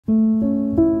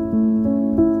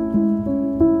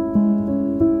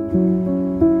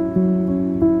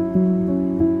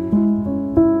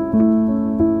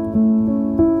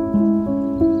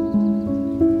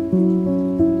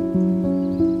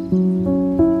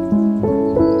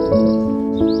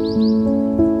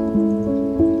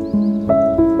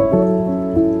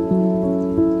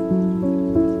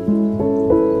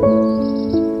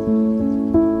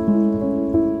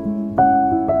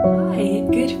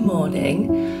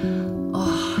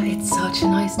such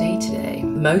a nice day today.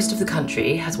 Most of the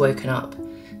country has woken up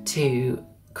to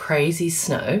crazy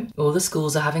snow. All the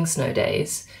schools are having snow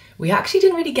days. We actually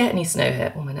didn't really get any snow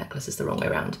here. Oh, my necklace is the wrong way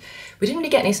around. We didn't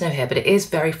really get any snow here, but it is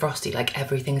very frosty, like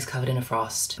everything's covered in a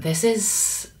frost. This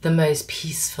is the most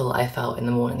peaceful I felt in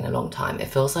the morning in a long time. It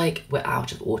feels like we're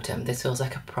out of autumn. This feels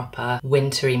like a proper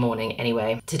wintry morning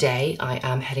anyway. Today, I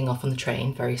am heading off on the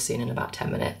train very soon in about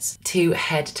 10 minutes to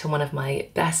head to one of my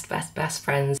best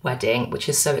friends' wedding, which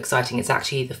is so exciting. It's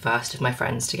actually the first of my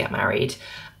friends to get married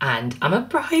and I'm a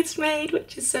bridesmaid,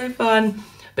 which is so fun.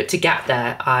 But to get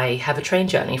there, I have a train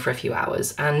journey for a few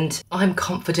hours and I'm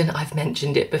confident I've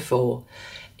mentioned it before.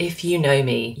 If you know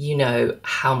me, you know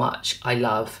how much I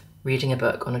love reading a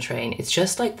book on a train. It's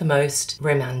just like the most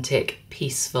romantic,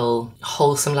 peaceful,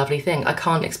 wholesome, lovely thing. I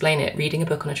can't explain it. Reading a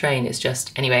book on a train is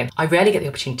just... Anyway, I rarely get the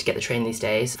opportunity to get the train these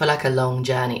days for like a long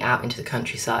journey out into the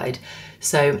countryside.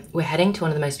 So we're heading to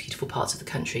one of the most beautiful parts of the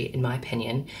country, in my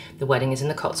opinion. The wedding is in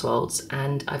the Cotswolds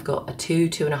and I've got a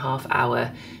 2.5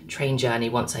 hour train journey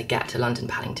once I get to London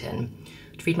Paddington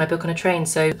to read my book on a train.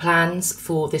 So the plans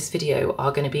for this video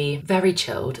are going to be very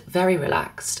chilled, very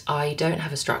relaxed. I don't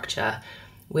have a structure.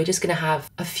 We're just gonna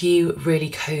have a few really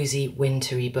cozy,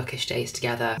 wintry, bookish days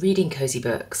together, reading cozy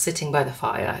books, sitting by the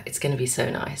fire. It's gonna be so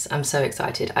nice. I'm so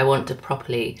excited. I want to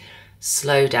properly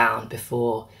slow down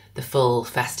before the full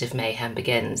festive mayhem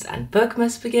begins and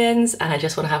Bookmas begins, and I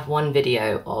just wanna have one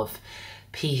video of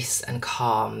peace and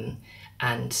calm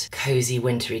and cozy,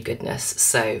 wintry goodness.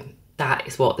 So that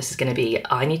is what this is gonna be.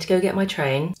 I need to go get my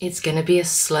train. It's gonna be a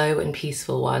slow and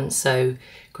peaceful one, so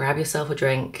grab yourself a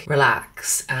drink,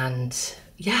 relax, and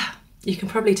yeah, you can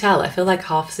probably tell I feel like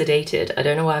half sedated. I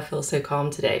don't know why I feel so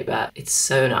calm today, but it's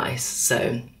so nice.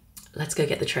 So let's go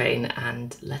get the train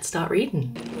and let's start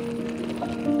reading.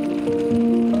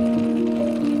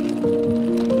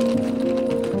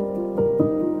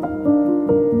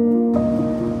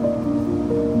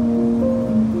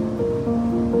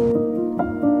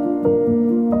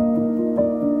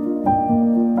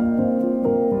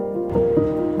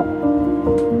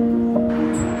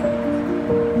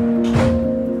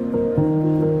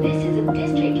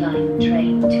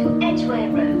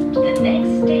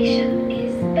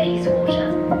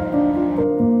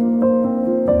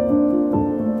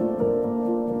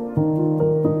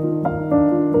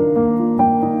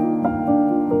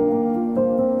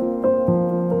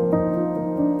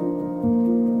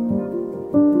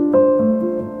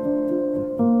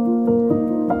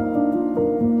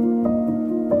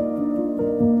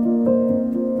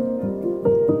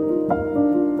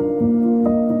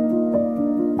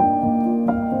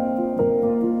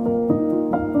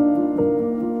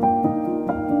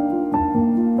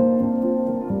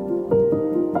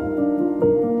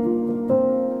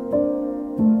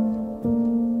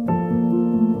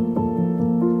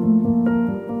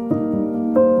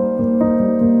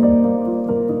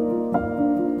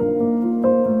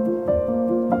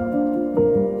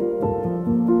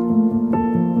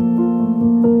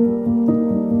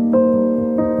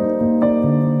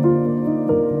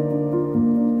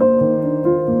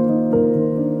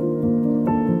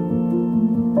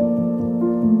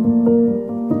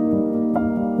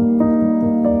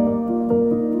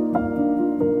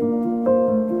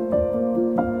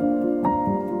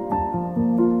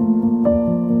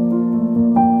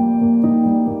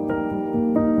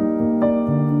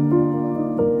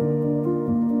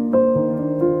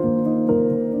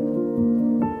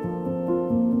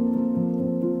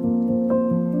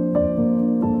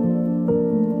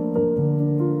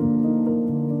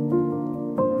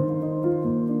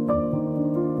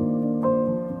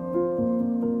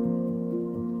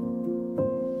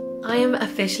 I am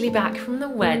officially back from the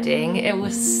wedding. It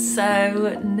was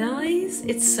so nice.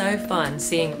 It's so fun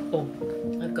seeing, oh,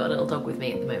 I've got a little dog with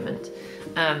me at the moment.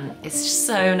 It's just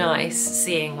so nice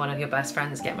seeing one of your best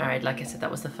friends get married. Like I said,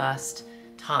 that was the first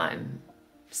time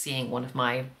seeing one of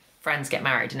my friends get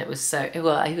married and it was so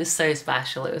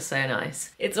special. It was so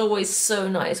nice. It's always so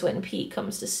nice when Pete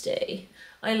comes to stay.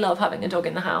 I love having a dog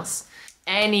in the house.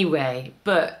 Anyway,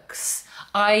 books.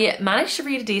 I managed to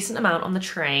read a decent amount on the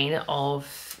train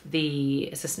of The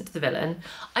Assistant to the Villain.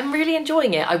 I'm really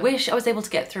enjoying it. I wish I was able to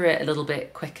get through it a little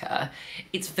bit quicker.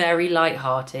 It's very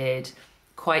light-hearted,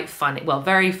 quite funny, well,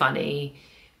 very funny,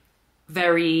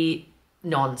 very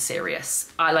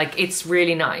non-serious. It's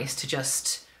really nice to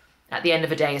just, at the end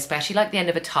of a day, especially like the end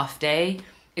of a tough day,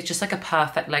 it's just like a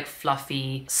perfect, like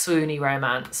fluffy, swoony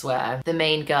romance where the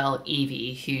main girl,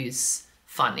 Evie, who's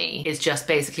funny, is just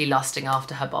basically lusting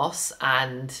after her boss,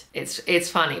 and it's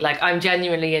funny. Like, I'm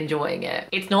genuinely enjoying it.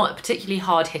 It's not particularly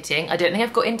hard hitting. I don't think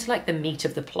I've got into like the meat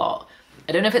of the plot.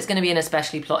 I don't know if it's going to be an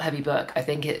especially plot heavy book. I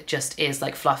think it just is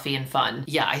like fluffy and fun.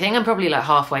 Yeah, I think I'm probably like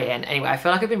halfway in. Anyway, I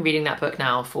feel like I've been reading that book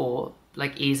now for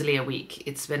like easily a week.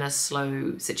 It's been a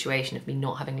slow situation of me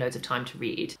not having loads of time to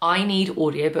read. I need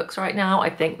audiobooks right now. I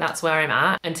think that's where I'm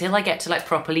at. Until I get to like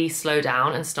properly slow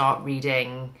down and start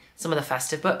reading some of the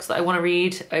festive books that I want to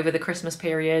read over the Christmas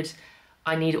period,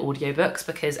 I need audiobooks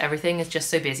because everything is just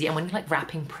so busy. And when you're like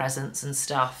wrapping presents and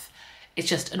stuff, it's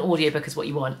just an audiobook is what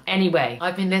you want. Anyway,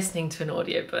 I've been listening to an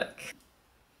audiobook.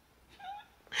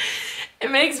 It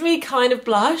makes me kind of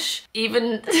blush,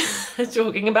 even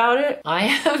talking about it. I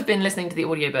have been listening to the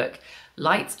audiobook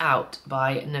Lights Out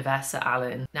by Navessa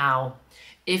Allen. Now,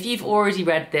 if you've already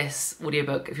read this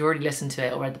audiobook, if you've already listened to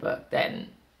it or read the book, then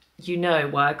you know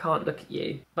why I can't look at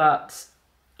you. But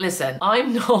listen,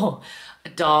 I'm not a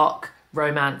dark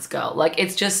romance girl. Like,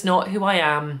 it's just not who I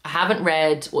am. I haven't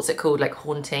read, what's it called, like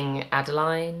Haunting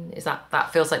Adeline? Is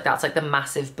that feels like that's like the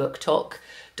massive book talk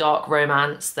dark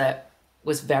romance that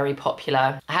was very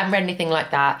popular. I haven't read anything like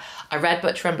that. I read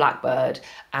Butcher and Blackbird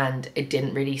and it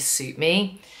didn't really suit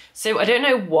me. So I don't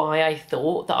know why I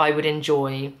thought that I would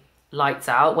enjoy Lights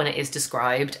Out when it is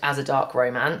described as a dark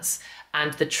romance.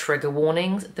 And the trigger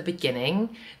warnings at the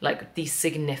beginning, like the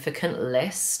significant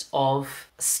list of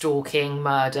stalking,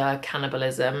 murder,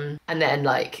 cannibalism, and then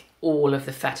like all of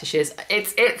the fetishes.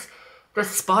 It's the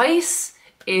spice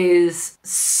is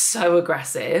so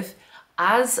aggressive,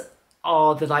 as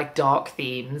are the like dark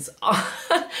themes.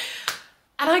 And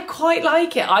I quite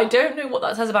like it. I don't know what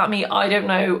that says about me. I don't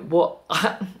know what,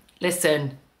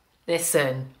 listen,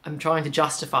 I'm trying to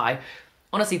justify.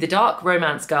 Honestly, the dark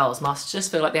romance girls must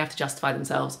just feel like they have to justify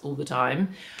themselves all the time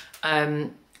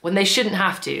when they shouldn't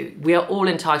have to. We are all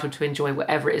entitled to enjoy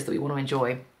whatever it is that we want to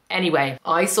enjoy. Anyway,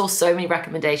 I saw so many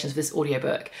recommendations for this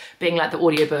audiobook, being like the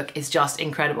audiobook is just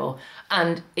incredible,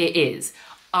 and it is.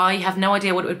 I have no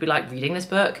idea what it would be like reading this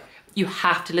book. You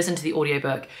have to listen to the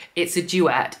audiobook. It's a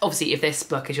duet. Obviously, if this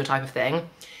book is your type of thing,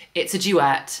 it's a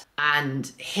duet,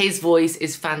 and his voice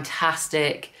is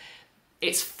fantastic.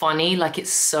 It's funny, like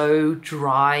it's so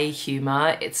dry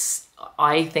humor.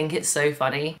 I think it's so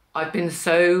funny. I've been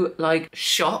so like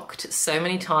shocked so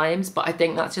many times, but I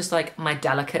think that's just like my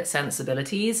delicate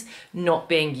sensibilities, not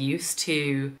being used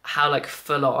to how like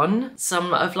full on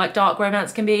some of like dark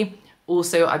romance can be.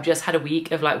 Also, I've just had a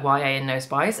week of like YA and no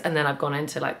spice, and then I've gone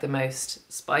into like the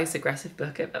most spice aggressive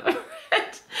book I've ever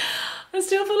read. I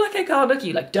still feel like I can't look at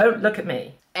you, like don't look at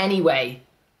me. Anyway,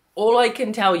 all I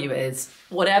can tell you is,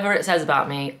 whatever it says about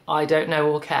me, I don't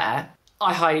know or care.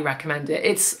 I highly recommend it.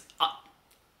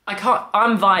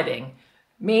 I'm vibing.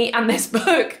 Me and this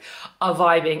book are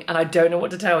vibing, and I don't know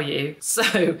what to tell you.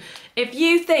 So if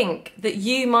you think that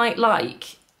you might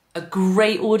like a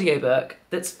great audiobook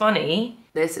that's funny,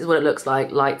 this is what it looks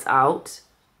like, Lights Out.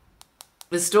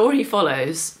 The story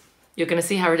follows, you're gonna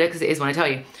see how ridiculous it is when I tell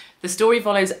you. The story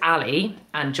follows Ali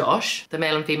and Josh, the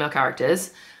male and female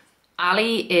characters.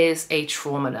 Ali is a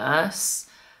trauma nurse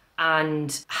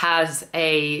and has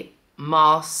a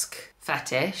mask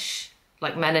fetish,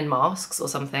 like men in masks or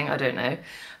something, I don't know.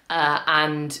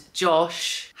 And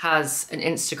Josh has an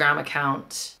Instagram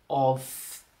account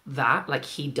of that, like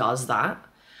he does that.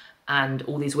 And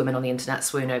all these women on the internet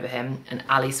swoon over him, and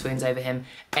Ali swoons over him.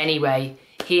 Anyway,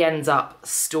 he ends up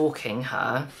stalking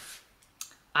her,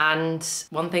 and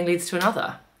one thing leads to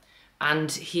another.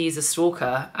 And he's a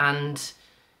stalker, and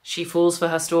she falls for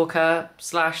her stalker /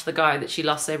 the guy that she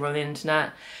lusts over on the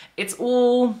internet. It's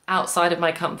all outside of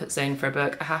my comfort zone for a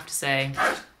book, I have to say.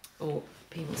 Oh,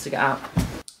 he wants to get out.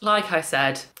 Like I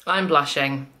said, I'm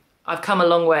blushing. I've come a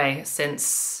long way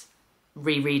since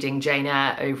rereading Jane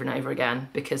Eyre over and over again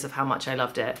because of how much I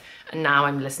loved it. And now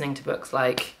I'm listening to books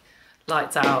like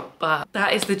Lights Out. But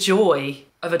that is the joy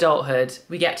of adulthood.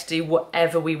 We get to do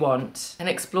whatever we want, and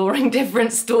exploring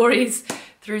different stories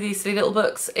through these three little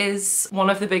books is one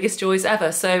of the biggest joys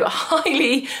ever. So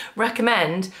highly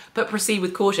recommend, but proceed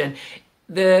with caution.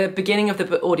 The beginning of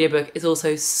the audiobook is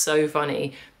also so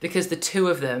funny because the two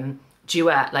of them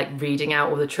duet, like reading out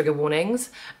all the trigger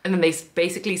warnings, and then they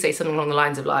basically say something along the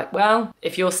lines of like, well,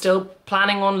 if you're still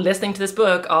planning on listening to this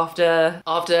book after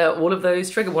all of those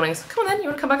trigger warnings, come on then, you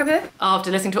want to come back up here?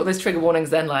 After listening to all those trigger warnings,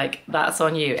 then like, that's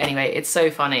on you. Anyway, it's so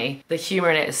funny. The humor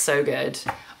in it is so good.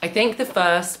 I think the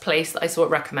first place that I saw it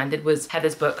recommended was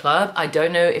Heather's Book Club. I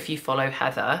don't know if you follow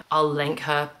Heather. I'll link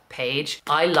her page.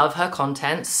 I love her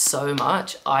content so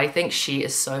much. I think she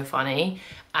is so funny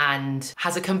and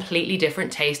has a completely different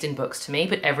taste in books to me,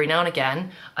 but every now and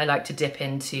again I like to dip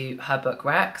into her book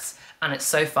recs, and it's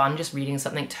so fun just reading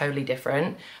something totally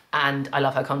different, and I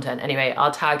love her content. Anyway,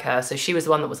 I'll tag her. So she was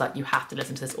the one that was like, you have to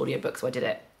listen to this audiobook, so I did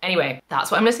it. Anyway,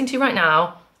 that's what I'm listening to right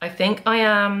now. I think I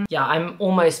am, yeah, I'm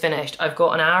almost finished. I've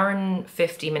got an hour and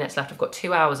 50 minutes left. I've got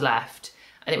 2 hours left,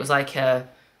 and it was like a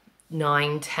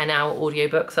 9-10 hour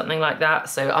audiobook, something like that.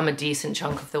 So I'm a decent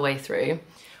chunk of the way through.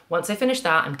 Once I finish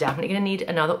that, I'm definitely gonna need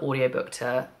another audiobook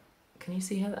to, can you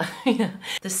see her? Yeah.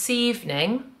 This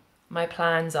evening, my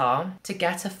plans are to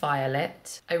get a fire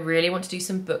lit. I really want to do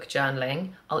some book journaling.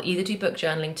 I'll either do book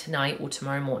journaling tonight or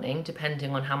tomorrow morning,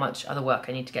 depending on how much other work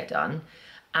I need to get done.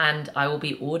 And I will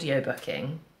be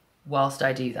audiobooking whilst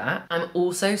I do that. I'm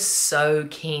also so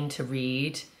keen to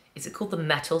read, is it called The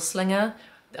Metal Slinger?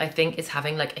 I think it's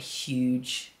having like a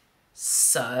huge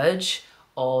surge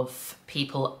of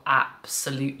people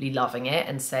absolutely loving it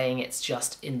and saying it's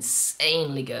just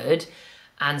insanely good.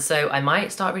 And so I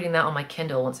might start reading that on my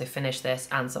Kindle once I finish this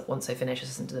and once I finish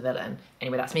Assistant to the Villain.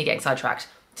 Anyway, that's me getting sidetracked.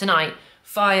 Tonight,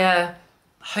 fire,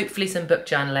 hopefully some book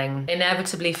journaling,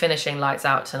 inevitably finishing Lights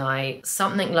Out tonight,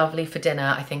 something lovely for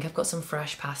dinner. I think I've got some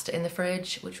fresh pasta in the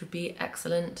fridge, which would be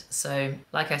excellent. So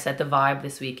like I said, the vibe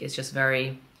this week is just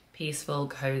very peaceful,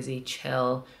 cozy,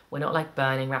 chill. We're not like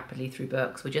burning rapidly through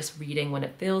books. We're just reading when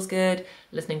it feels good,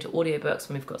 listening to audiobooks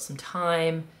when we've got some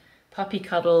time, puppy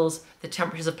cuddles. The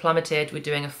temperatures have plummeted. We're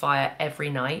doing a fire every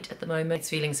night at the moment. It's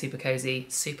feeling super cozy,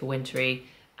 super wintry,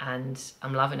 and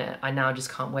I'm loving it. I now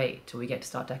just can't wait till we get to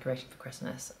start decorating for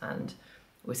Christmas. And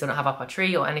we still don't have up our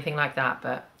tree or anything like that,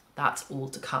 but that's all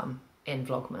to come in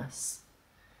Vlogmas.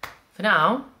 For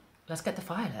now, let's get the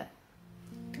fire lit.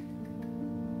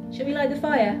 Should we light the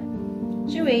fire?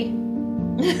 Should we?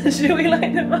 Should we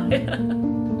light the fire?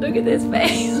 Look at this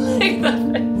face. Look at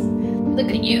that face. Look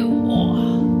at you.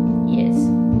 Oh, yes.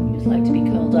 You just like to be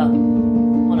curled up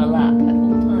on a lap at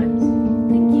all times.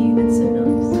 Thank you. That's so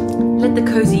nice. Let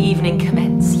the cozy evening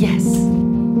commence. Yes.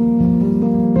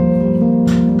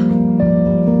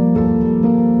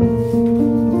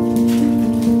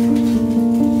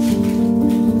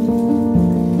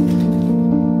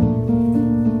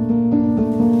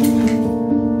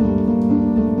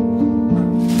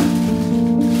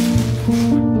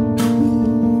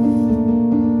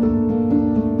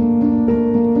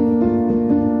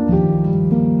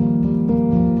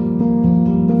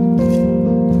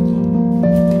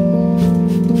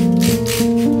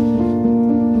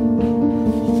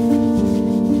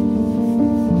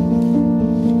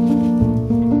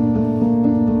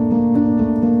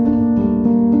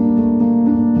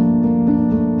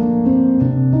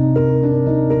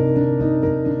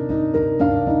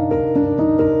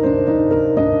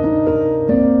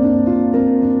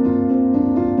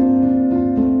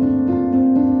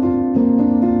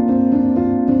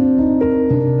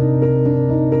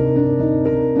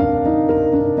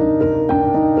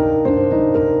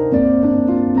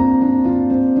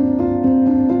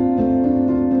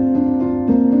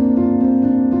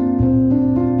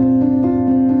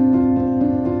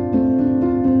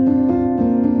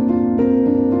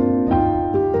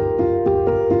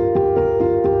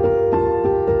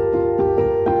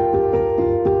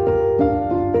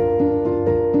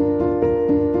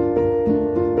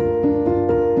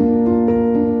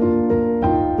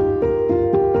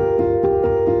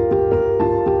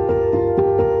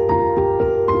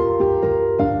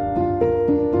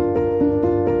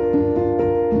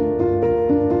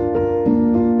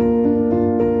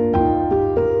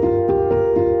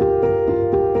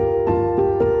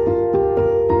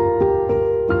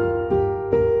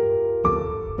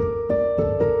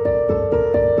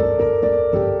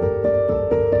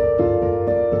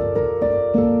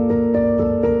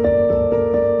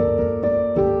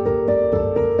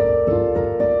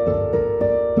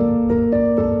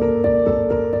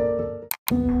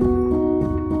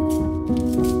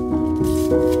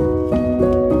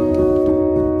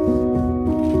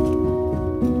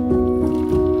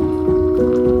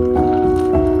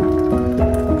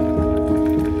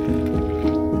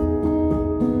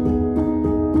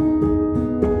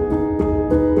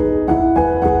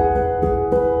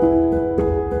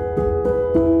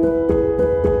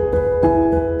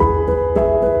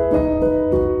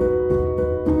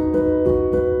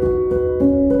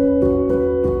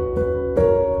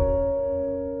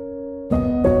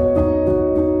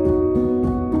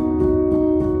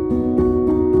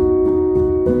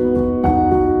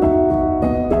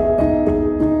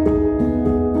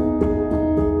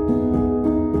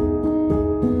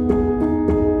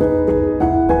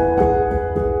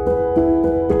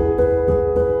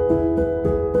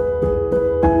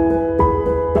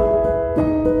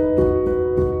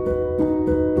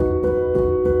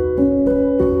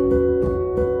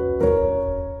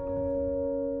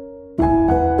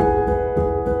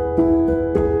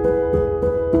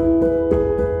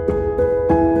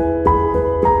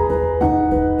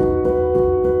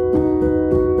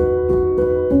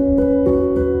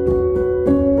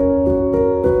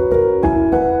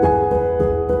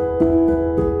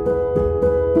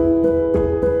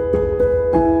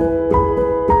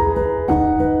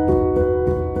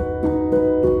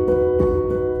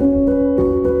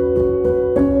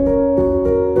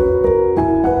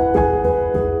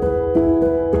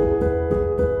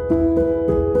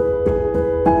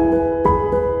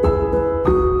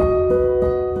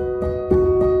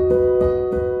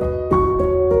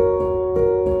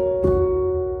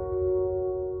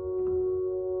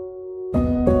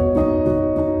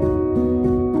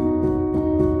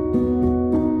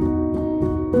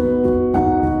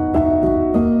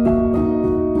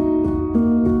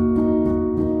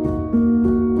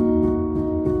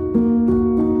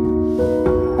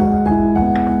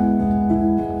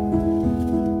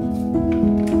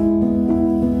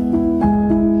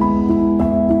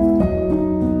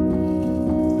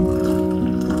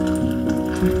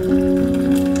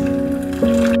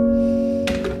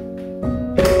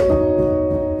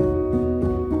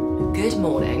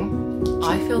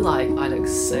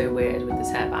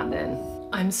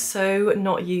 I'm so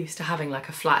not used to having like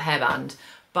a flat hairband,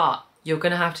 but you're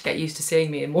gonna have to get used to seeing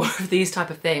me in more of these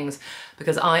type of things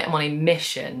because I am on a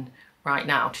mission right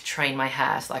now to train my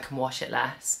hair so that I can wash it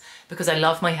less because I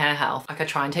love my hair health. Like I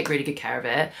try and take really good care of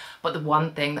it, but the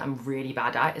one thing that I'm really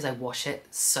bad at is I wash it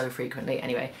so frequently.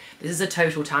 Anyway, this is a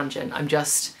total tangent. I'm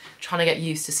just trying to get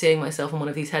used to seeing myself on one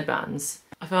of these headbands.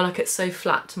 I feel like it's so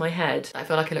flat to my head. I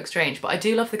feel like it looks strange, but I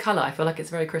do love the colour. I feel like it's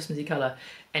a very Christmassy colour.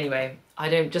 Anyway, I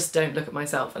don't look at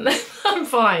myself and then I'm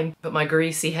fine. But my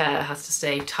greasy hair has to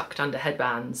stay tucked under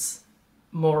headbands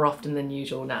more often than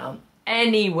usual now.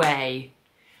 Anyway,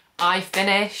 I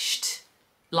finished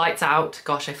Lights Out.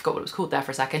 Gosh, I forgot what it was called there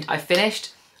for a second. I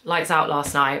finished Lights Out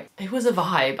last night. It was a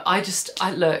vibe.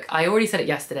 Look, I already said it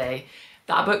yesterday.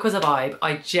 That book was a vibe.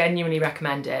 I genuinely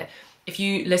recommend it. If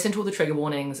you listen to all the trigger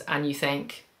warnings and you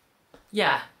think,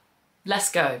 yeah,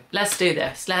 let's go, let's do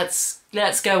this,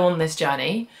 let's go on this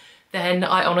journey, then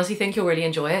I honestly think you'll really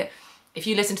enjoy it. If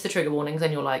you listen to the trigger warnings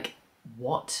and you're like,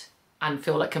 what? And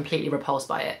feel like completely repulsed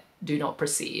by it, do not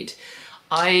proceed.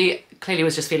 I clearly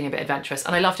was just feeling a bit adventurous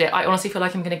and I loved it. I honestly feel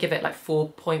like I'm gonna give it like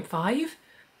 4.5,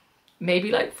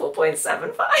 maybe like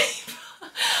 4.75.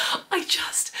 I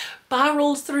just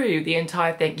barreled through the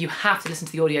entire thing. You have to listen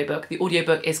to the audiobook. The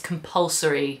audiobook is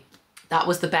compulsory. That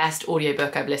was the best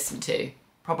audiobook I've listened to,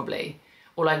 probably,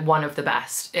 or like one of the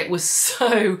best. It was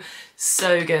so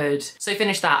good. So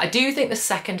finish that. I do think the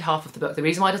second half of the book, the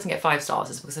reason why it doesn't get 5 stars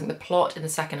is because I think the plot in the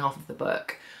second half of the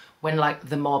book, when like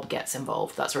the mob gets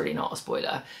involved, that's really not a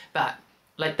spoiler, but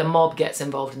like the mob gets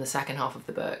involved in the second half of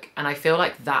the book. And I feel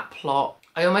like that plot,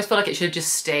 I almost feel like it should have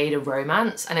just stayed a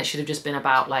romance and it should have just been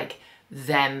about like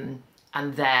them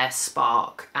and their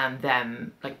spark and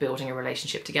them like building a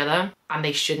relationship together. And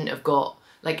they shouldn't have got,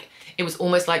 like, it was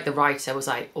almost like the writer was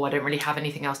like, oh, I don't really have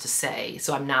anything else to say,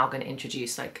 so I'm now going to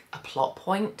introduce like a plot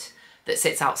point that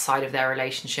sits outside of their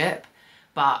relationship.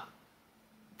 But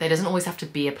there doesn't always have to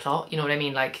be a plot, you know what I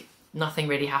mean? Like nothing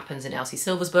really happens in Elsie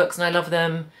Silver's books and I love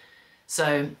them.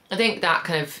 So I think that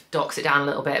kind of docks it down a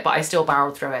little bit, but I still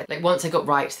barreled through it. Like once I got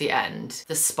right to the end,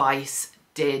 the spice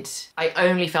did, I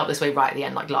only felt this way right at the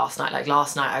end, like last night. Like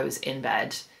last night I was in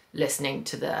bed listening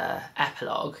to the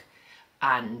epilogue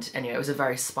and anyway, it was a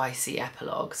very spicy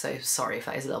epilogue. So sorry if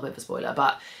that is a little bit of a spoiler,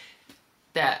 but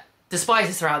the spice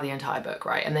is throughout the entire book,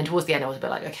 right? And then towards the end I was a bit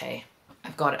like, okay,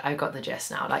 I've got the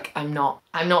gist now. Like I'm not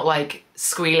like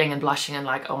squealing and blushing and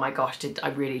like, oh my gosh, did I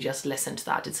really just listen to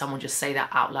that? Did someone just say that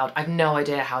out loud? I've no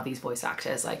idea how these voice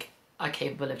actors like are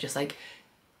capable of just like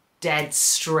dead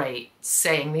straight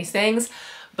saying these things.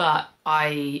 But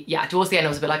yeah, towards the end I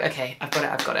was a bit like, okay, I've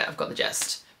got the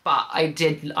gist. But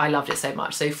I loved it so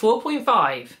much. So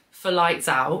 4.5 for Lights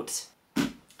Out.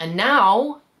 And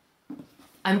now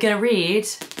I'm gonna read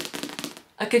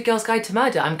A Good Girl's Guide to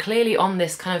Murder. I'm clearly on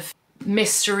this kind of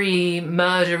mystery,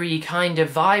 murdery kind of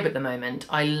vibe at the moment.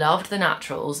 I loved The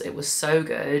Naturals, it was so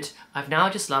good. I've now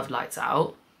just loved Lights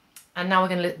Out. And now we're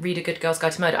going to read A Good Girl's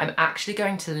Guide to Murder. I'm actually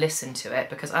going to listen to it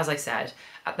because, as I said,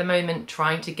 at the moment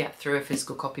trying to get through a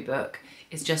physical copybook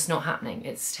is just not happening.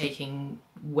 It's taking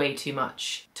way too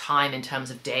much time in terms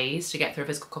of days to get through a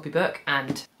physical copybook.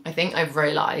 And I think I've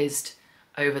realised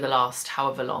over the last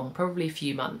however long, probably a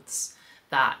few months,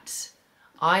 that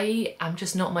I am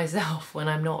just not myself when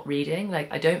I'm not reading.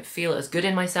 Like I don't feel as good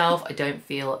in myself. I don't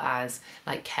feel as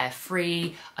like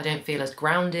carefree. I don't feel as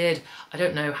grounded. I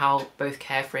don't know how both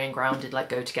carefree and grounded like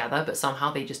go together, but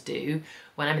somehow they just do.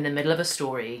 When I'm in the middle of a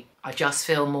story, I just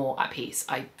feel more at peace.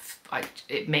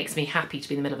 It makes me happy to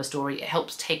be in the middle of a story. It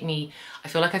helps take me, I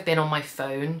feel like I've been on my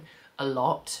phone a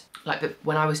lot. Like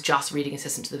when I was just reading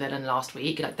Assistant to the Villain last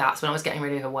week, like that's when I was getting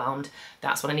really overwhelmed.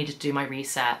 That's when I needed to do my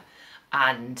reset.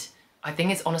 And I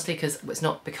think it's honestly because it's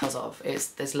not because of,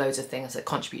 there's loads of things that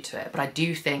contribute to it, but I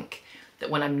do think that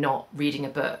when I'm not reading a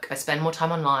book, I spend more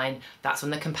time online. That's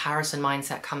when the comparison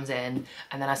mindset comes in.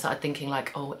 And then I started thinking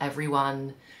like, oh,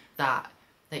 everyone that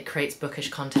creates bookish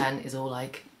content is all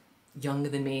like younger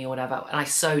than me or whatever. And I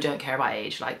so don't care about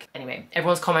age. Like anyway,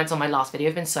 everyone's comments on my last video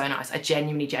have been so nice. I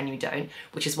genuinely don't,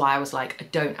 which is why I was like, I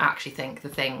don't actually think the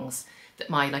things that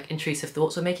my like intrusive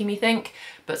thoughts were making me think,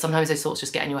 but sometimes those thoughts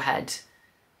just get in your head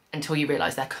until you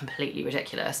realise they're completely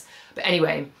ridiculous. But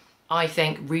anyway, I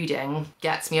think reading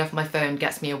gets me off my phone,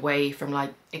 gets me away from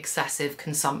like excessive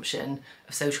consumption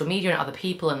of social media and other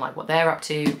people and like what they're up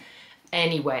to.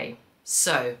 Anyway,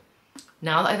 so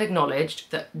now that I've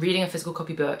acknowledged that reading a physical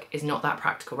copybook is not that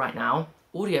practical right now,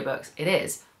 audiobooks, it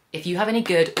is. If you have any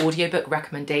good audiobook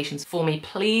recommendations for me,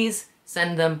 please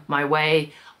send them my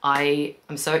way. I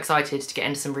am so excited to get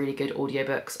into some really good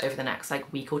audiobooks over the next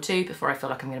like week or two before I feel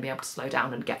like I'm going to be able to slow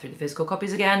down and get through the physical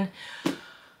copies again.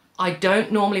 I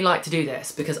don't normally like to do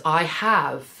this because I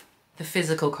have the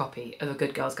physical copy of A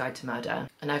Good Girl's Guide to Murder,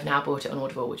 and I've now bought it on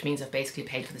Audible, which means I've basically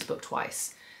paid for this book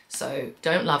twice. So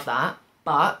don't love that,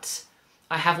 but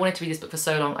I have wanted to read this book for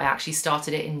so long. I actually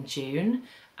started it in June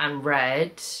and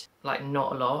read, like,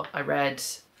 not a lot. I read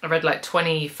like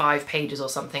 25 pages or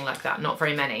something like that, not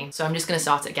very many. So I'm just gonna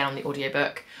start it again on the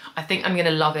audiobook. I think I'm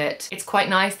gonna love it. It's quite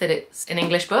nice that it's an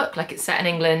English book, like it's set in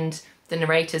England, the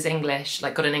narrator's English,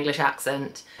 like got an English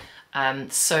accent.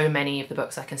 So many of the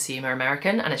books I consume are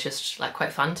American, and it's just like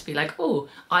quite fun to be like, oh,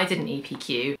 I did an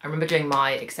EPQ. I remember doing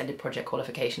my extended project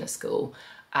qualification at school,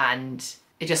 and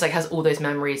it just like has all those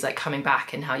memories like coming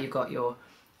back, and how you've got your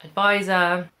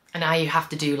advisor, and now you have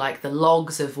to do like the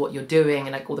logs of what you're doing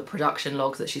and like all the production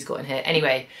logs that she's got in here.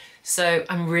 Anyway, so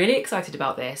I'm really excited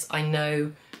about this. I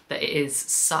know that it is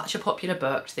such a popular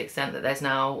book to the extent that there's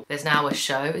now a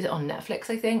show, is it on Netflix,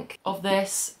 I think, of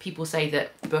this. People say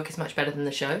that the book is much better than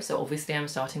the show, so obviously I'm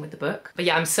starting with the book. But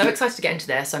yeah, I'm so excited to get into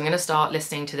this. So I'm gonna start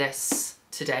listening to this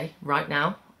today, right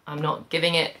now. I'm not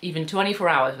giving it even 24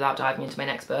 hours without diving into my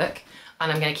next book.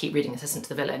 And I'm gonna keep reading Assistant to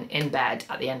the Villain in bed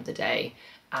at the end of the day.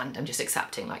 And I'm just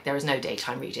accepting, like, there is no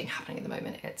daytime reading happening at the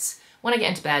moment. It's when I get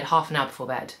into bed, half an hour before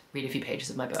bed, read a few pages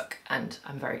of my book, and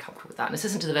I'm very comfortable with that. And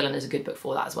Assistant to the Villain is a good book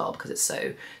for that as well, because it's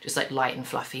so just like light and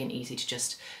fluffy and easy to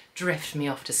just drift me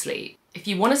off to sleep. If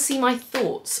you want to see my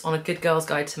thoughts on A Good Girl's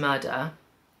Guide to Murder,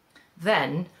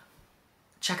 then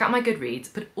check out my Goodreads,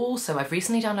 but also I've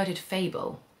recently downloaded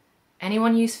Fable.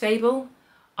 Anyone use Fable?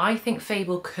 I think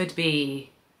Fable could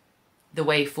be the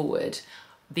way forward.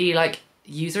 The like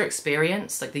user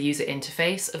experience, like the user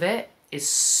interface of it, is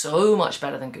so much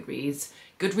better than Goodreads.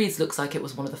 Goodreads looks like it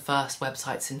was one of the first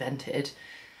websites invented,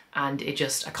 and it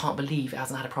just, I can't believe it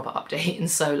hasn't had a proper update in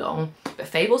so long. But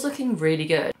Fable's looking really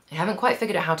good. I haven't quite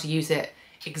figured out how to use it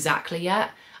exactly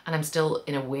yet, and I'm still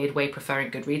in a weird way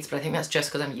preferring Goodreads, but I think that's just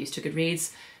because I'm used to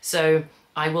Goodreads. So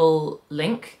I will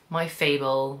link my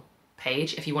Fable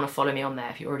page if you want to follow me on there,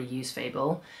 if you already use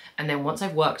Fable. And then once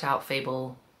I've worked out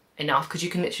Fable enough, because you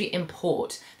can literally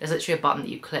import, there's literally a button that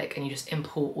you click and you just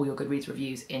import all your Goodreads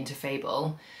reviews into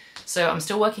Fable. So I'm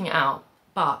still working it out,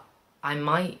 but I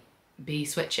might be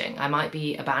switching. I might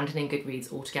be abandoning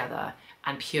Goodreads altogether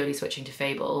and purely switching to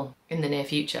Fable in the near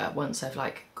future once I've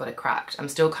like got it cracked. I'm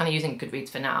still kind of using Goodreads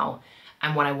for now,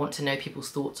 and when I want to know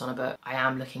people's thoughts on a book, I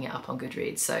am looking it up on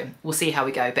Goodreads, so we'll see how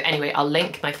we go. But anyway, I'll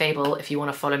link my Fable if you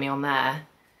want to follow me on there,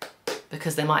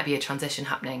 because there might be a transition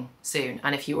happening soon.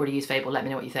 And if you already use Fable, let me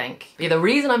know what you think. But yeah, the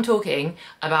reason I'm talking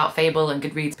about Fable and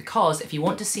Goodreads, because if you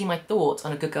want to see my thoughts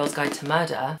on A Good Girl's Guide to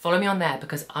Murder, follow me on there,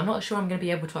 because I'm not sure I'm gonna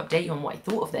be able to update you on what I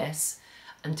thought of this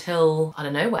until, I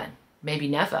don't know when. Maybe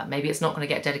never. Maybe it's not gonna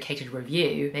get a dedicated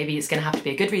review. Maybe it's gonna have to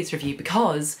be a Goodreads review,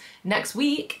 because next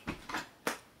week,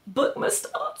 Bookmas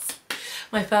starts.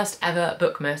 My first ever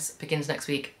Bookmas begins next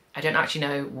week. I don't actually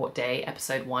know what day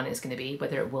episode 1 is going to be,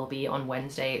 whether it will be on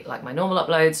Wednesday like my normal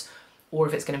uploads, or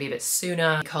if it's going to be a bit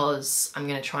sooner, because I'm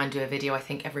going to try and do a video I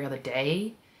think every other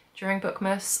day during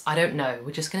Bookmas. I don't know,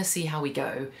 we're just going to see how we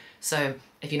go. So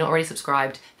if you're not already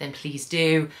subscribed, then please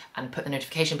do, and put the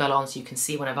notification bell on so you can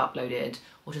see when I've uploaded,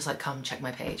 or just like come check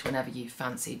my page whenever you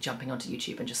fancy jumping onto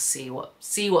YouTube and just see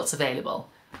what's available,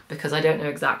 because I don't know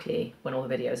exactly when all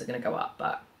the videos are going to go up,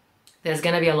 but there's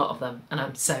gonna be a lot of them, and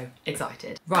I'm so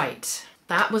excited. Right,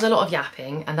 that was a lot of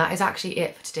yapping, and that is actually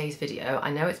it for today's video.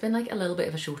 I know it's been like a little bit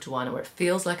of a shorter one, or it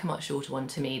feels like a much shorter one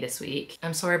to me this week.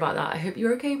 I'm sorry about that, I hope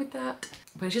you're okay with that.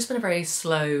 But it's just been a very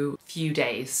slow few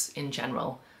days in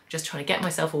general. Just trying to get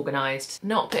myself organised,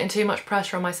 not putting too much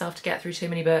pressure on myself to get through too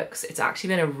many books. It's actually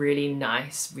been a really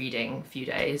nice reading few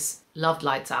days. Loved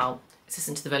Lights Out,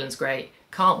 Assistant to the Villain's great.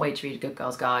 Can't wait to read A Good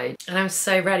Girl's Guide. And I'm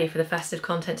so ready for the festive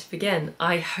content to begin.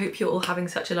 I hope you're all having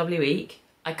such a lovely week.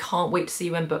 I can't wait to see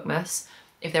you in Bookmas.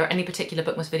 If there are any particular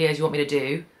Bookmas videos you want me to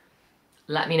do,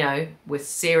 let me know. We're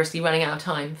seriously running out of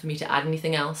time for me to add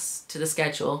anything else to the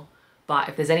schedule. But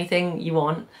if there's anything you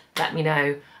want, let me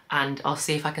know, and I'll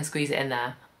see if I can squeeze it in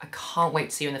there. I can't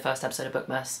wait to see you in the first episode of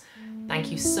Bookmas.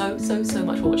 Thank you so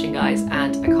much for watching, guys,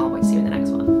 and I can't wait to see you